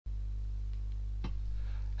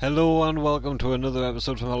Hello and welcome to another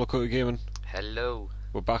episode from Hello Cookie Gaming. Hello.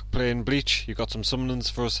 We're back playing Bleach. You got some summonings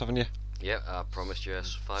for us, haven't you? Yeah, I promised you a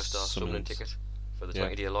 5-star summoning ticket for the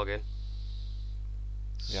 20-day login.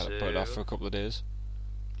 Yeah, I put it off for a couple of days.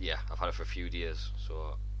 Yeah, I've had it for a few days.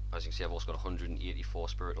 So as you can see, I've also got 184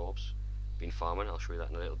 spirit orbs. Been farming. I'll show you that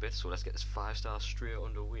in a little bit. So let's get this 5-star straight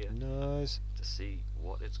underway. Nice. To see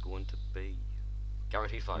what it's going to be.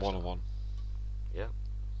 Guaranteed 5-star. 1 on 1. Yeah.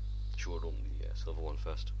 Sure, on the silver one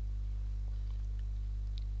first.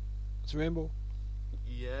 It's a rainbow.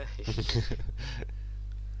 Yeah. Difference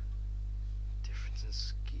in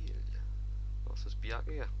skill. What's this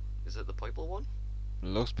Byakuya? Is it the purple one? It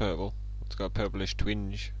looks purple. It's got a purplish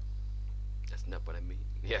twinge. That's not what I mean.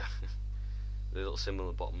 Yeah. The little symbol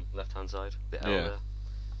on the bottom left hand side. The L Yeah. there.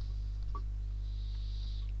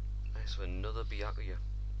 Nice, so another Byakuya.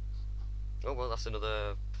 Oh well, that's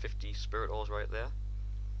another 50 spirit ores right there.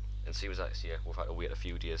 And see, we've had to wait a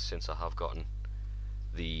few days since I have gotten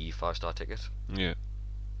the 5-star ticket. Yeah.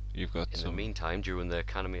 You've got In some. the meantime, during the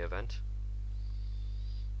Kaname event,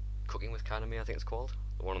 Cooking with Kaname, I think it's called,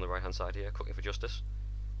 the one on the right hand side here, Cooking for Justice.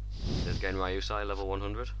 There's Gen Ryusai level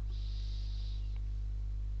 100.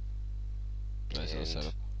 Nice little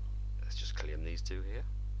setup. Let's just claim these two here.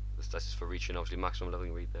 This is for reaching obviously maximum level.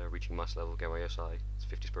 You read there, reaching max level. Gen Ryusai. It's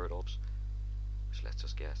 50 spirit orbs, which lets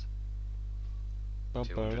us get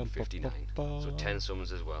 259. So 10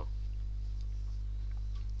 summons as well.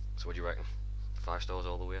 So what do you reckon? 5 stars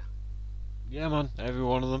all the way? Yeah, man. Every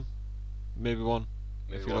one of them. Maybe one.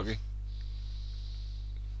 Maybe if you're one. lucky.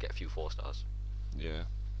 Get a few 4 stars. Yeah.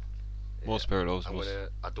 More spirit orbs.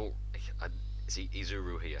 See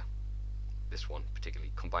Izuru here. This one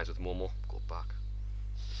particularly combines with Momo. Go back.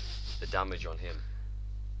 The damage on him,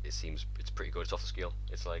 it's pretty good. It's off the scale.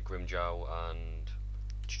 It's like Grimjow and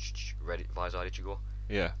Red Visor Ichigo.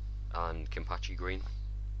 Yeah. And Kimpachi Green.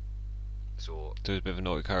 So There's a bit of a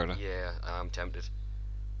naughty character. yeah, I'm tempted.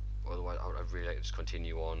 Otherwise, I'd really like to just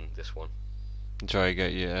continue on this one And try to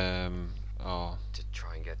get you, to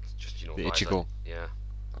try and get just the Vizard. Ichigo. Yeah,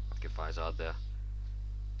 get Vizard there.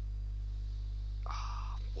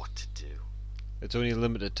 What to do? It's only a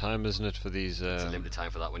limited time, isn't it, for these? It's a limited time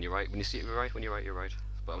for that. When you're right, when you see it, you're right. When you're right, you're right.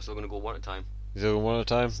 But I'm still going to go one at a time. Is it one at a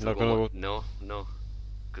time? Still Not gonna go. No.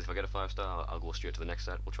 Because if I get a 5-star, I'll go straight to the next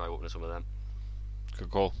set. We'll try opening some of them. Good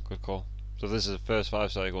call. Good call. So this is the first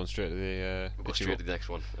 5-star. You're going straight to the. We'll go Ichigo. straight to the next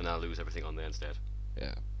one, and I'll lose everything on there instead.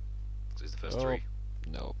 Yeah. So it's the first Oh. 3.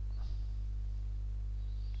 No.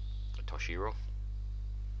 Toshiro.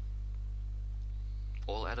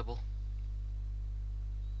 All edible.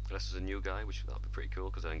 Unless there's a new guy, which that'll be pretty cool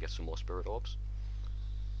because then I can get some more spirit orbs.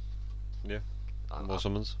 Yeah. More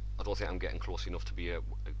summons. I don't think I'm getting close enough to be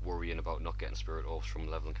worrying about not getting spirit orbs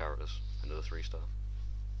from leveling characters. Another 3-star.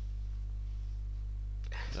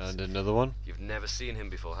 And another one. You've never seen him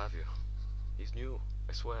before, have you? He's new,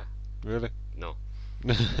 I swear. Really? No.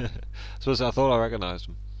 So I thought I recognised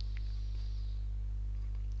him.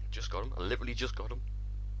 Just got him. I literally just got him.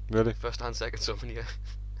 Really? First and second summon, yeah.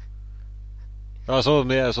 Oh, I saw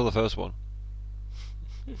him. Yeah, I saw the first one.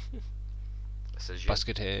 It says you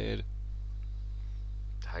Basket head.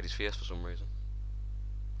 hide his face for some reason.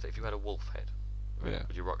 So if you had a wolf head, right, Yeah.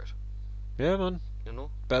 would you rock it? Yeah, man. You know?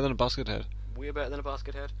 Better than a basket head. Way better than a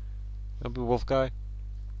basket head. I'll be a wolf guy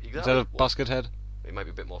Exactly. instead of Well, basket head. it might be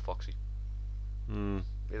a bit more foxy. Hmm.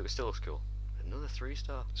 It still looks cool. Another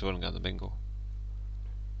 3-star. So I don't get the bingo.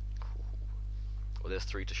 Well, there's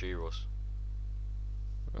 3 Toshiros.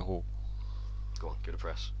 Oh. Go on, give it a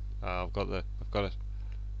press. I've got it.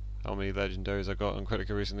 How many legendaries I got on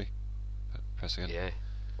Critica recently? Press again. Yeah,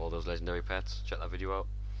 all those legendary pets. Check that video out.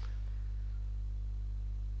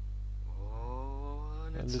 Oh,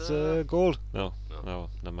 and And it's it's gold. No. No. No.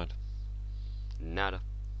 Never mind. nada.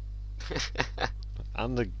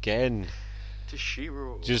 And again.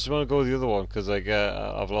 Toshiro. Do you just want to go with the other one? Because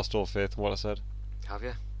I've lost all faith in what I said. Have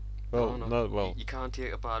you? Well, no. no. Well, You can't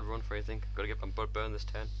take a bad run for anything. Gotta burn this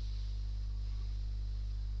 10.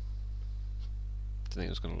 I think it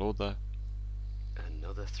was going to load there.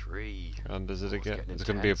 Another 3. And is it It's again? getting It's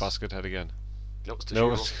going to be a intense. basket head again. No, it's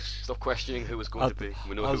No, Toshiro. Stop questioning who it's going to be.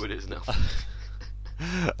 We know who it is now.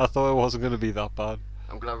 I thought it wasn't going to be that bad.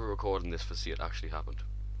 I'm glad we're recording this for see it actually happened.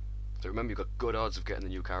 So remember, you've got good odds of getting the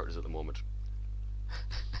new characters at the moment.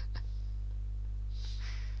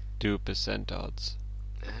 2% odds.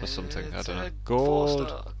 Or something, I It's don't know. a Gold.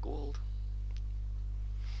 4-star, gold.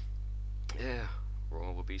 Yeah,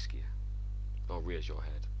 Roma Wabiski. Oh, raise your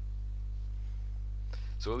head.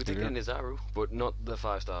 So we'll be There you taking Izaru, but not the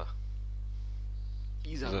 5-star.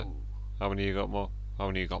 Izaru. How many you got more? How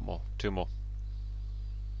many you got more? 2 more.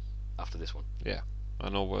 After this one. Yeah. I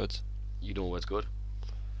know words. You know what's good.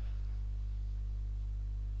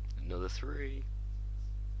 Another 3.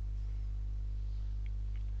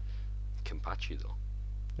 Kimpachi though.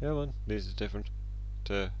 Yeah, man. These are different.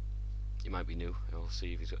 To. He might be new. I'll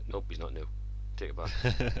see if he's got. Nope, he's not new. Take it back.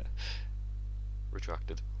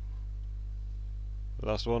 Retracted.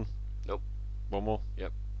 Last one. Nope. One more.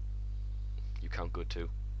 Yep. You count good too.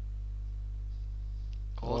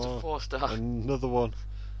 Oh, it's a 4-star. Another one.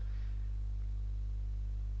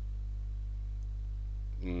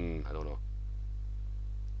 I don't know.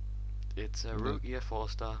 It's a Rukia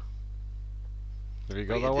 4-star. Have you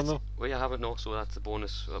got that one though? Well, yeah, I haven't, no, so that's the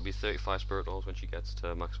bonus. That'll be 35 spirit orbs when she gets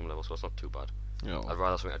to maximum level, so it's not too bad. No. I'd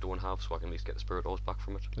rather something I don't have, so I can at least get the spirit orbs back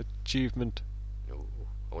from it. Achievement. No.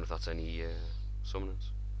 I wonder if that's any summoners.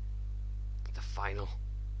 The final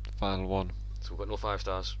one. So we've got no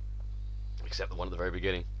 5-stars, except the one at the very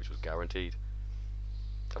beginning, which was guaranteed.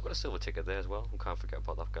 I've got a silver ticket there as well. I can't forget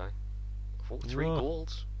about that guy. 3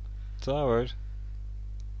 golds. It's alright.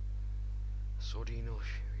 Sordino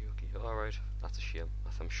Shiryuki. Alright, that's a shame.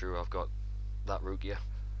 I'm sure I've got that Rukia.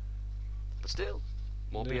 But still,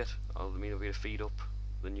 more be it. I'll mean it'll be to feed up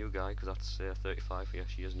the new guy, because that's 35. Yeah,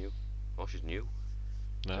 she is new. Oh, she's new.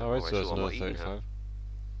 Alright, so it's another 35.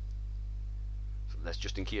 So let's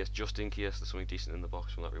just in case there's something decent in the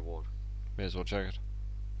box from that reward. May as well check it.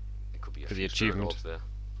 It could be a For few the spirit achievement. orbs there.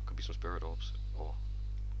 Could be some spirit orbs. Oh.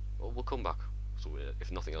 Well, we'll come back. So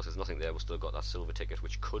if nothing else, there's nothing there. We've still got that silver ticket,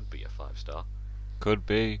 which could be a 5-star. Could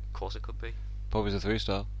be. Of course, it could be. Probably it's a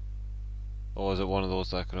 3-star. Or is it one of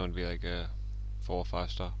those that can only be like a 4 or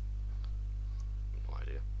 5-star? No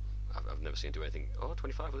idea. I've never seen it do anything. Oh,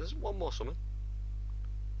 25. Well, there's one more summon.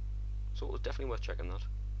 So it was definitely worth checking that.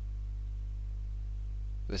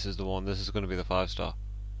 This is the one. This is going to be the 5-star.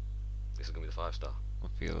 This is going to be the 5-star. I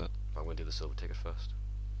feel it. But I'm going to do the silver ticket first.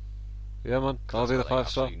 Yeah, man. I'll be the 5-star.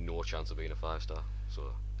 Absolutely no chance of being a 5-star. So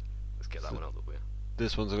let's get that one out of the way.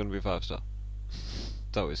 This one's going to be 5-star. Is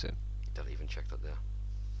that what you're saying? Did I even check that there?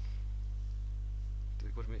 Did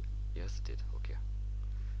it go to me? Yes, it did. Okay.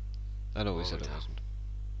 I know we said it down. wasn't.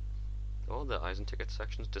 Oh, the Eisen ticket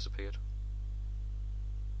section's disappeared.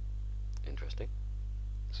 Interesting.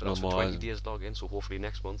 So But no also more 20 Eisen. days login, so hopefully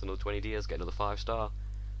next month, another 20 days, get another 5-star.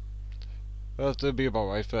 Well, that'd be about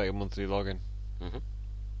right for like a monthly login.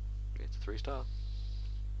 It's a 3-star.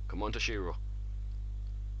 Come on to Shiro.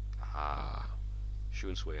 Ah.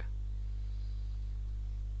 Shun Swear.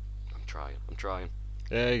 I'm trying.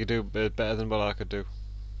 Yeah, you could do better than what I could do.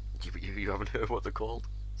 You haven't heard what they're called,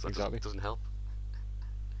 so that Exactly. doesn't help.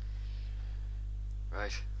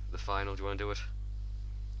 Right, the final, do you want to do it?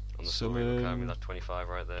 On the silver, Summon. carry me that 25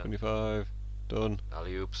 right there. 25. Done.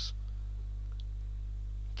 Alley-oops.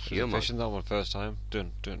 Was Come on. efficient that one first time.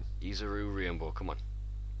 Done. Izuru Rainbow, come on.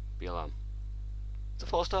 Be a lamb. It's a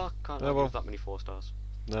 4-star, can't Yeah, argue well. with that many 4-stars.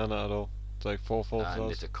 No, not at all. It's like 4 full And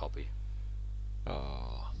stars. it's a copy.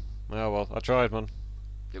 Oh. Yeah, well, I tried, man.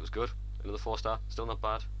 It was good. Another 4-star, still not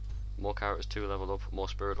bad. More characters to level up, more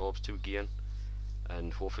spirit orbs to gain.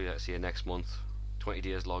 And hopefully I'll see you next month. 20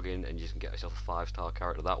 days login and you can get yourself a 5-star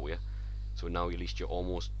character that way. So now at least you're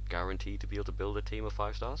almost guaranteed to be able to build a team of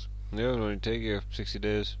 5-stars. Yeah, it'll only take you 60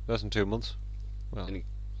 days. Less than 2 months. Well, And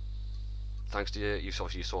thanks to you, you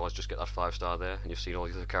saw us just get that 5-star there, and you've seen all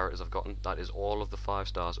these other characters I've gotten. That is all of the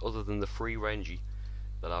 5-stars, other than the free Renji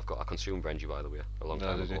that I've got. I consumed Renji, by the way, a long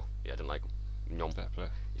time did you? ago. Yeah, I didn't like him. Nom. fair play.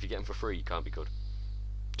 If you get him for free, you can't be good.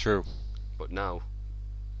 True. But now,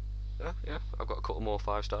 yeah, I've got a couple more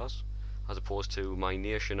 5-stars, as opposed to my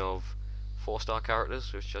nation of 4-star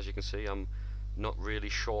characters, which, as you can see, I'm not really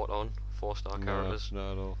short on 4-star characters. No,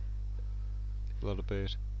 not at all. A lot of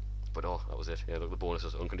bait. But oh, that was it. Yeah, look, the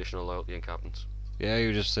bonuses: unconditional loyalty and captains. Yeah, you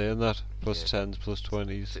were just saying that. Plus Yeah. 10s, plus It's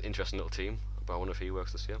 20s. an interesting little team, but I wonder if he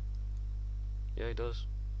works the same. Yeah, he does.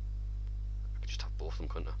 I could just have both of them,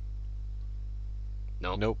 couldn't I?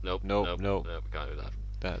 No. Nope, Nope. nope, Nope. nope. No, we can't do that.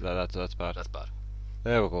 That's bad. That's bad.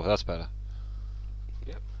 There we go, that's better.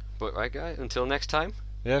 But right, guys, until next time,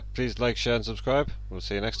 Yeah, please like, share and subscribe. We'll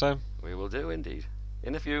see you next time. we will do indeed.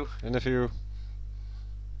 In a few. In a few.